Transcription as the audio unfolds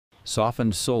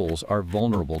softened soles are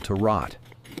vulnerable to rot.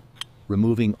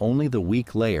 Removing only the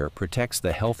weak layer protects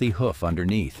the healthy hoof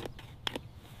underneath.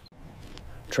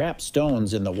 Trapped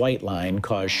stones in the white line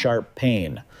cause sharp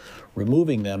pain.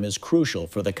 Removing them is crucial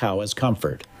for the cow's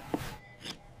comfort.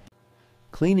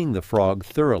 Cleaning the frog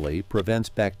thoroughly prevents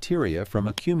bacteria from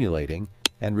accumulating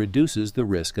and reduces the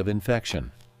risk of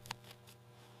infection.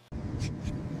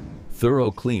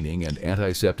 Thorough cleaning and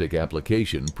antiseptic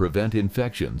application prevent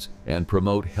infections and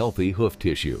promote healthy hoof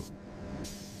tissue.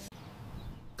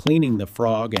 Cleaning the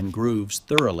frog and grooves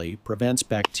thoroughly prevents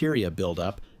bacteria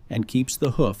buildup and keeps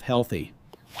the hoof healthy.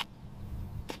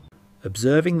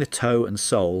 Observing the toe and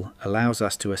sole allows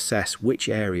us to assess which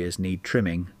areas need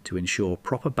trimming to ensure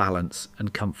proper balance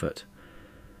and comfort.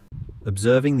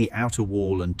 Observing the outer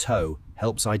wall and toe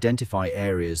helps identify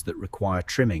areas that require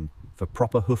trimming for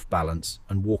proper hoof balance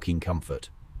and walking comfort.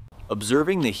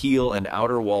 Observing the heel and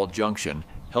outer wall junction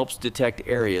helps detect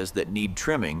areas that need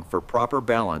trimming for proper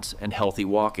balance and healthy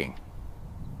walking.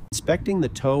 Inspecting the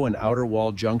toe and outer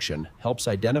wall junction helps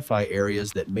identify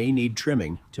areas that may need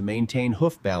trimming to maintain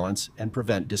hoof balance and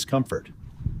prevent discomfort.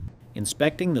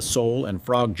 Inspecting the sole and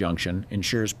frog junction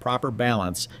ensures proper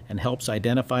balance and helps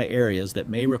identify areas that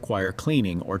may require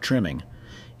cleaning or trimming.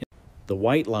 The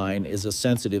white line is a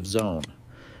sensitive zone.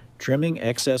 Trimming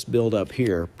excess buildup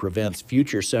here prevents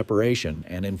future separation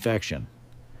and infection.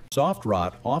 Soft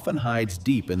rot often hides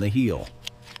deep in the heel.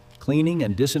 Cleaning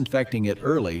and disinfecting it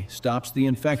early stops the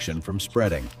infection from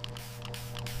spreading.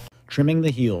 Trimming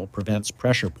the heel prevents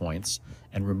pressure points,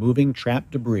 and removing trapped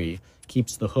debris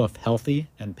keeps the hoof healthy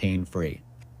and pain-free.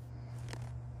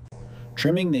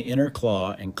 Trimming the inner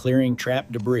claw and clearing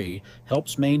trapped debris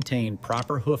helps maintain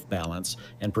proper hoof balance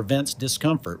and prevents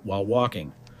discomfort while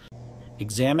walking.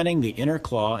 Examining the inner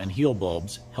claw and heel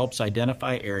bulbs helps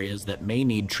identify areas that may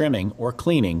need trimming or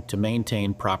cleaning to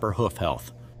maintain proper hoof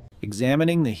health.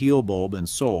 Examining the heel bulb and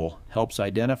sole helps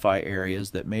identify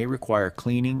areas that may require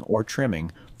cleaning or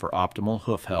trimming for optimal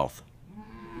hoof health.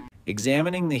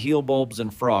 Examining the heel bulbs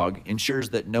and frog ensures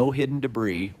that no hidden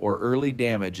debris or early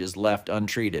damage is left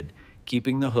untreated,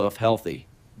 keeping the hoof healthy.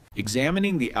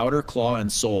 Examining the outer claw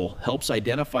and sole helps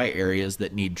identify areas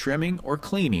that need trimming or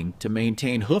cleaning to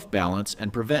maintain hoof balance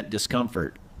and prevent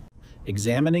discomfort.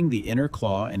 Examining the inner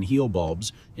claw and heel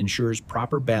bulbs ensures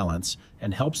proper balance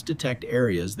and helps detect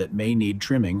areas that may need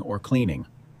trimming or cleaning.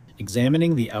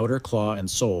 Examining the outer claw and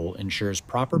sole ensures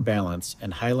proper balance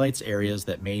and highlights areas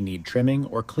that may need trimming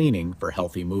or cleaning for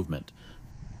healthy movement.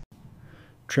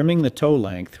 Trimming the toe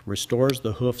length restores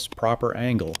the hoof's proper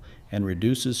angle and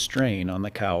reduces strain on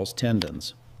the cow's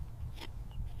tendons.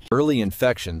 Early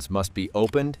infections must be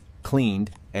opened,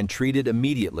 cleaned, and treated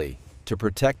immediately to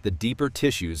protect the deeper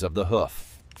tissues of the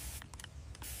hoof.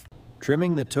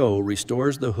 Trimming the toe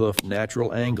restores the hoof's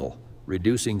natural angle,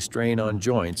 reducing strain on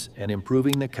joints and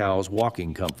improving the cow's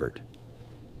walking comfort.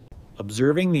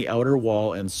 Observing the outer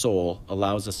wall and sole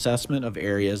allows assessment of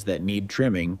areas that need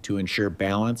trimming to ensure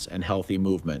balance and healthy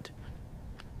movement.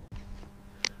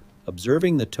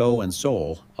 Observing the toe and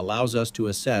sole allows us to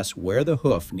assess where the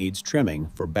hoof needs trimming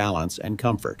for balance and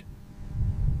comfort.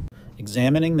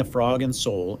 Examining the frog and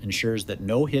sole ensures that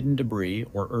no hidden debris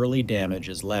or early damage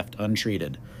is left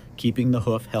untreated, keeping the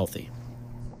hoof healthy.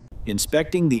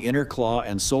 Inspecting the inner claw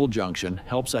and sole junction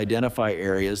helps identify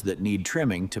areas that need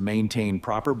trimming to maintain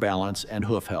proper balance and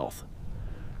hoof health.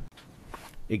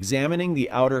 Examining the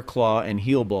outer claw and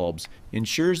heel bulbs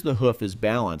ensures the hoof is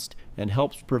balanced and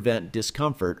helps prevent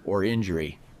discomfort or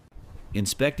injury.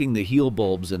 Inspecting the heel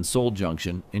bulbs and sole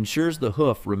junction ensures the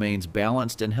hoof remains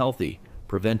balanced and healthy,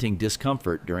 preventing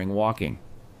discomfort during walking.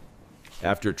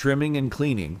 After trimming and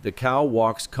cleaning, the cow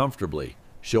walks comfortably,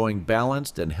 showing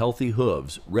balanced and healthy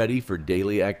hooves ready for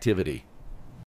daily activity.